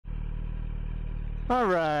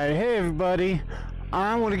Alright, hey everybody.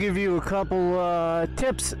 I want to give you a couple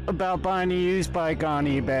tips about buying a used bike on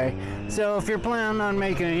eBay. So if you're planning on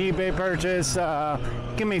making an eBay purchase,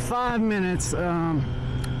 give me 5 minutes. I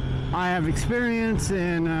have experience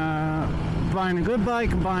in buying a good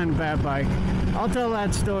bike and buying a bad bike. I'll tell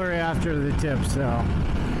that story after the tips though.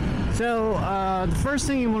 So the first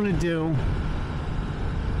thing you want to do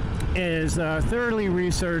is thoroughly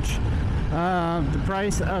research the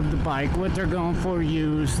price of the bike, what they're going for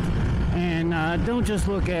used, and don't just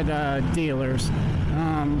look at dealers.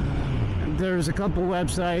 There's a couple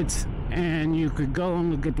websites and you could go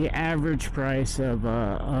and look at the average price of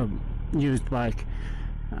a used bike.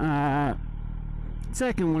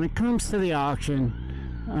 Second, when it comes to the auction,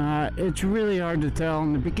 it's really hard to tell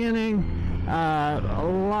in the beginning. A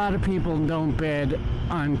lot of people don't bid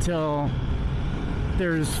until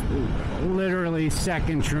there's literally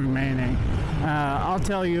seconds remaining. I'll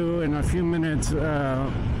tell you in a few minutes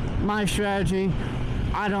my strategy.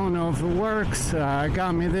 I don't know if it works. It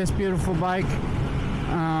got me this beautiful bike.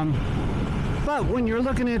 But when you're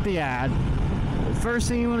looking at the ad, the first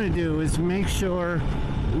thing you want to do is make sure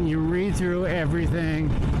you read through everything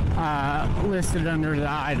listed under the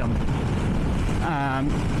item.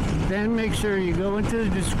 Then make sure you go into the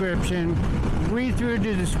description, read through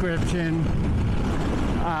the description,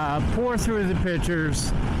 pour through the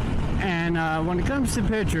pictures, and when it comes to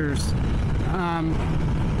pictures,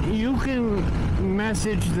 you can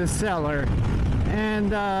message the seller,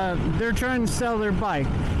 and they're trying to sell their bike,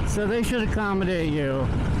 so they should accommodate you.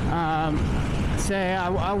 Say,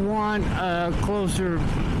 I want a closer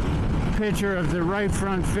picture of the right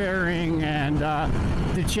front fairing and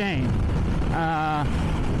the chain.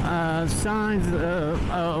 Signs,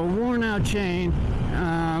 a worn out chain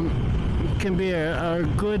can be a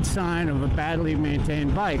good sign of a badly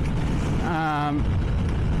maintained bike.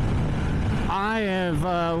 I have,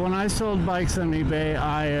 when I sold bikes on eBay,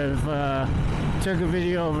 I have took a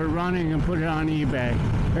video of it running and put it on eBay,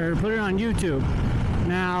 or put it on YouTube.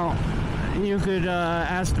 Now, you could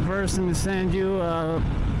ask the person to send you a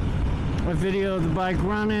video of the bike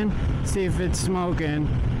running, see if it's smoking.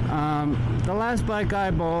 The last bike I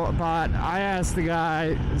bought, I asked the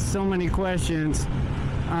guy so many questions.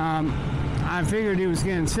 I figured he was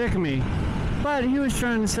getting sick of me, but he was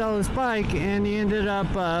trying to sell his bike, and he ended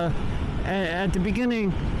up at the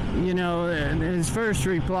beginning, you know, his first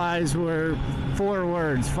replies were 4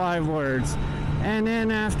 words, 5 words, and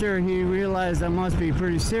then after he realized I must be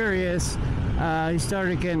pretty serious, he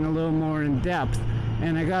started getting a little more in depth,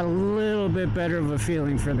 and I got a little bit better of a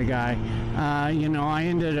feeling for the guy. You know, I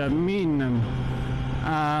ended up meeting him.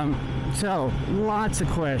 So lots of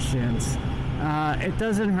questions. It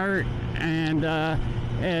doesn't hurt, and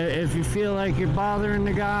if you feel like you're bothering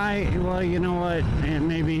the guy, well, you know what, and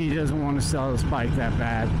maybe he doesn't want to sell his bike that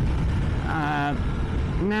bad.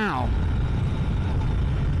 Now,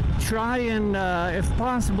 try and, if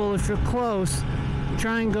possible, if you're close,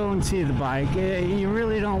 try and go and see the bike. You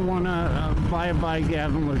really don't want to buy a bike you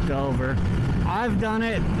haven't looked over. I've done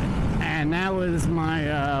it, and that was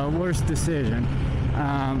my worst decision.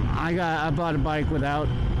 I bought a bike without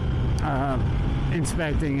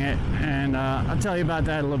inspecting it, and I'll tell you about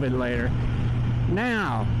that a little bit later.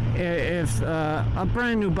 Now, if a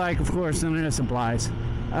brand new bike, of course, none of this applies.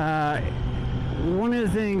 One of the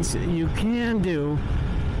things you can do,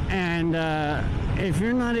 and if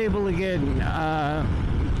you're not able to get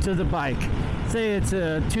to the bike, say it's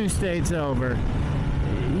 2 states over,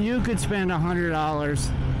 you could spend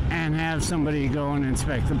 $100 and have somebody go and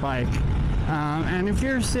inspect the bike. And if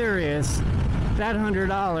you're serious, that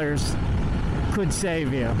 $100 could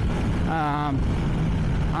save you.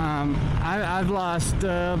 I've lost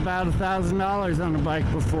about $1,000 on a bike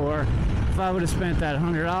before. If I would have spent that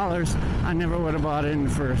 $100, I never would have bought it in the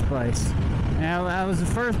first place. Now, that was the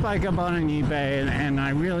first bike I bought on eBay, and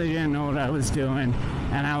I really didn't know what I was doing,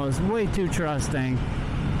 and I was way too trusting,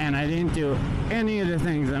 and I didn't do any of the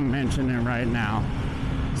things I'm mentioning right now.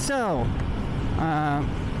 So,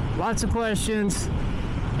 lots of questions,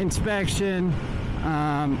 inspection.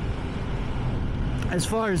 As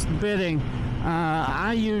far as bidding,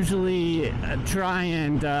 I usually try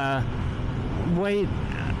and wait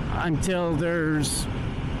until there's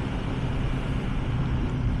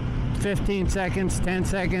 15 seconds, 10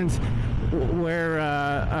 seconds, where,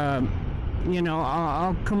 you know,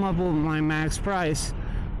 I'll come up with my max price.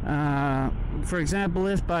 For example,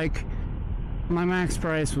 this bike, my max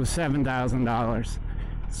price was $7,000.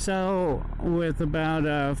 So with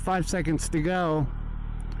about 5 seconds to go,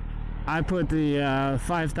 I put the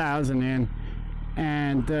 5,000 in,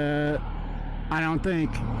 and I don't think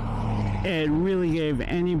it really gave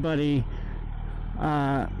anybody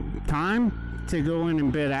time to go in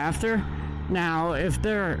and bid after. Now, if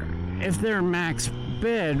their max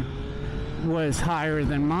bid was higher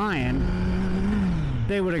than mine,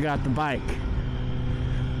 they would have got the bike.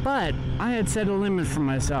 But I had set a limit for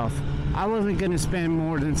myself. I wasn't going to spend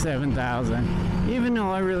more than $7,000, even though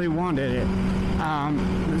I really wanted it.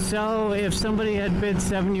 So if somebody had bid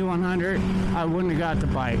 $7,100, I wouldn't have got the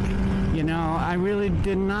bike. You know, I really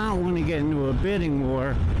did not want to get into a bidding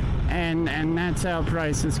war, and that's how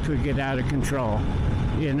prices could get out of control.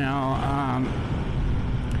 You know,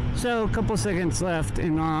 so a couple seconds left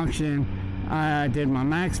in the auction. I did my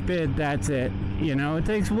max bid. That's it. You know, it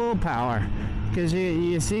takes willpower. Because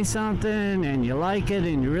you see something and you like it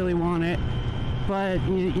and you really want it, but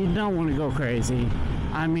you don't want to go crazy.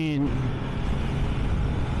 I mean,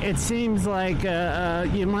 it seems like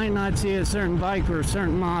you might not see a certain bike or a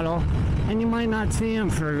certain model, and you might not see them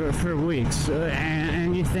for weeks.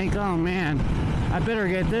 And you think, oh man, I better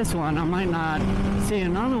get this one. I might not see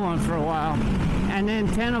another one for a while. And then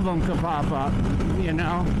 10 of them could pop up, you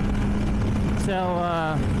know?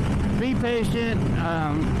 So be patient.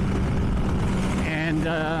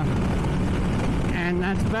 And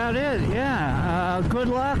that's about it. Yeah. Good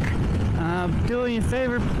luck. Do me a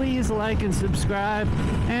favor, please like and subscribe,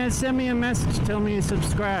 and send me a message. Tell me you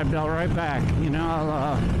subscribed. I'll write back. You know,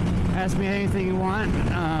 I'll ask me anything you want.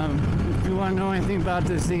 If you want to know anything about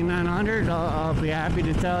the Z900, I'll be happy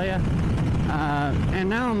to tell you. And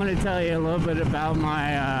now I'm going to tell you a little bit about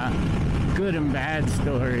my good and bad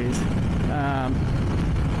stories.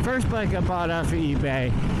 First bike I bought off of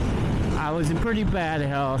eBay. I was in pretty bad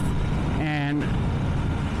health, and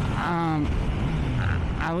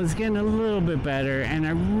I was getting a little bit better, and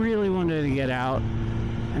I really wanted to get out,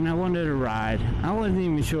 and I wanted to ride. I wasn't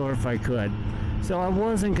even sure if I could, so I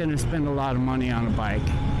wasn't going to spend a lot of money on a bike,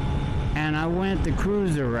 and I went the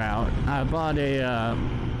cruiser route. I bought a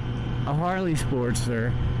Harley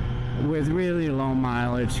Sportster with really low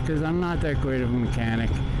mileage, because I'm not that great of a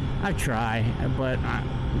mechanic. I try, but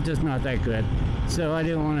I'm just not that good. So I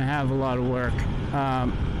didn't want to have a lot of work.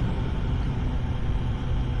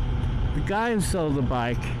 The guy who sold the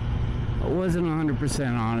bike wasn't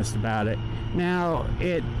 100% honest about it. Now,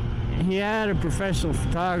 he had a professional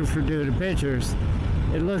photographer do the pictures.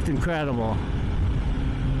 It looked incredible.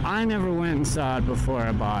 I never went and saw it before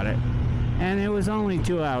I bought it. And it was only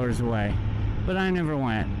 2 hours away. But I never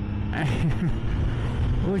went.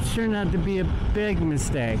 Which turned out to be a big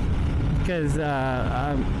mistake. Because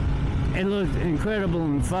it looked incredible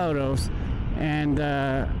in the photos, and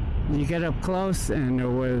you get up close and there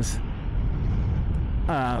was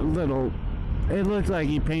it looked like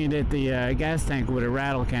he painted the gas tank with a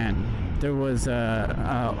rattle can. There was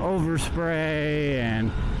overspray,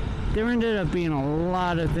 and there ended up being a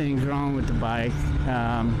lot of things wrong with the bike.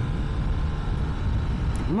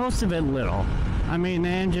 Most of it little. I mean, the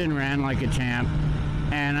engine ran like a champ,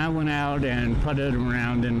 and I went out and put it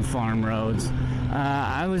around in farm roads.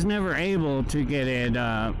 I was never able to get it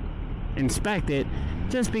inspected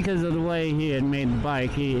just because of the way he had made the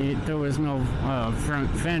bike. There was no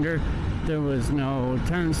front fender, there was no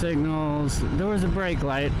turn signals, there was a brake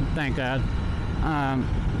light, thank God.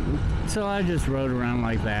 So I just rode around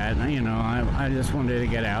like that. You know, I just wanted to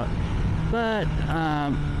get out. But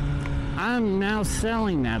I'm now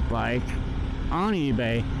selling that bike on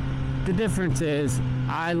eBay. The difference is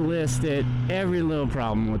I listed every little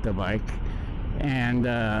problem with the bike, and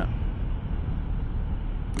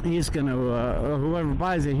he's gonna whoever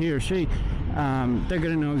buys it, he or she, they're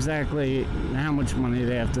gonna know exactly how much money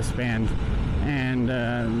they have to spend, and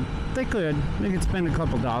they could spend a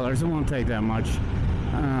couple dollars. It won't take that much.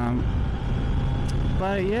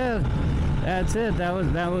 But yeah, that's it. That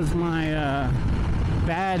was my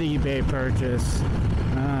bad eBay purchase.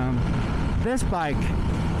 This bike,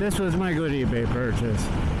 this was my good eBay purchase.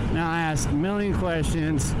 Now, I asked a million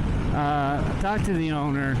questions, talked to the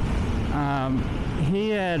owner. He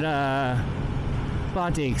had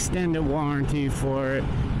bought the extended warranty for it.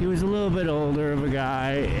 He was a little bit older of a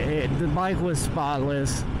guy. The bike was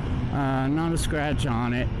spotless, not a scratch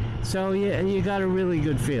on it. So you got a really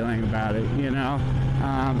good feeling about it, you know.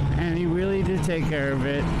 And he really did take care of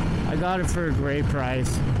it. I got it for a great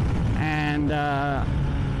price, and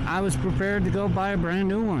I was prepared to go buy a brand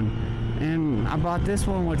new one. And I bought this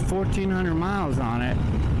one with 1,400 miles on it,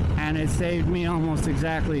 and it saved me almost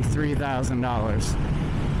exactly $3,000,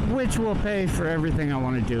 which will pay for everything I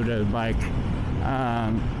want to do to the bike.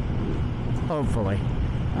 Hopefully.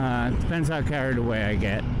 Depends how carried away I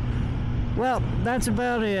get. Well, that's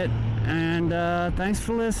about it, and thanks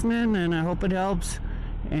for listening, and I hope it helps.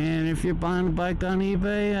 And if you're buying a bike on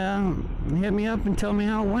eBay, hit me up and tell me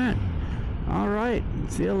how it went. All right,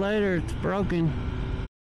 see you later. It's broken.